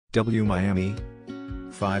Miami.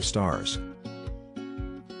 5 stars.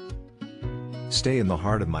 Stay in the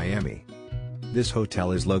heart of Miami. This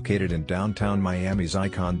hotel is located in downtown Miami's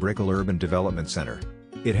icon Brickell Urban Development Center.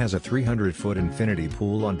 It has a 300-foot infinity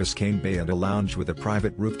pool on Biscayne Bay and a lounge with a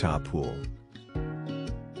private rooftop pool.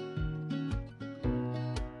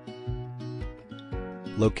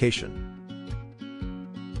 Location.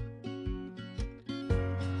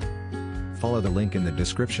 Follow the link in the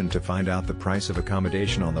description to find out the price of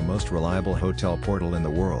accommodation on the most reliable hotel portal in the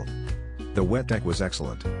world. The wet deck was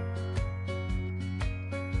excellent.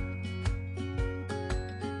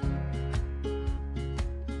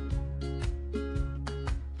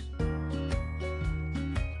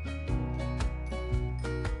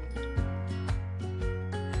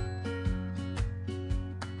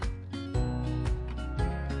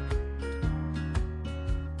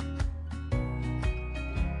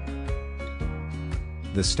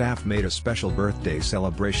 The staff made a special birthday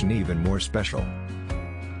celebration even more special.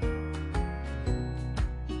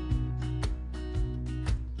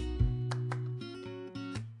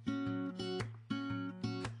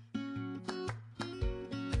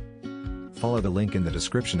 Follow the link in the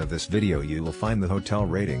description of this video. You will find the hotel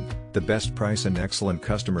rating, the best price and excellent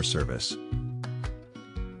customer service.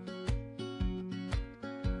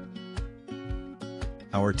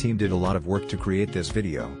 Our team did a lot of work to create this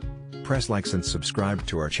video. Press likes and subscribe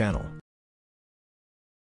to our channel.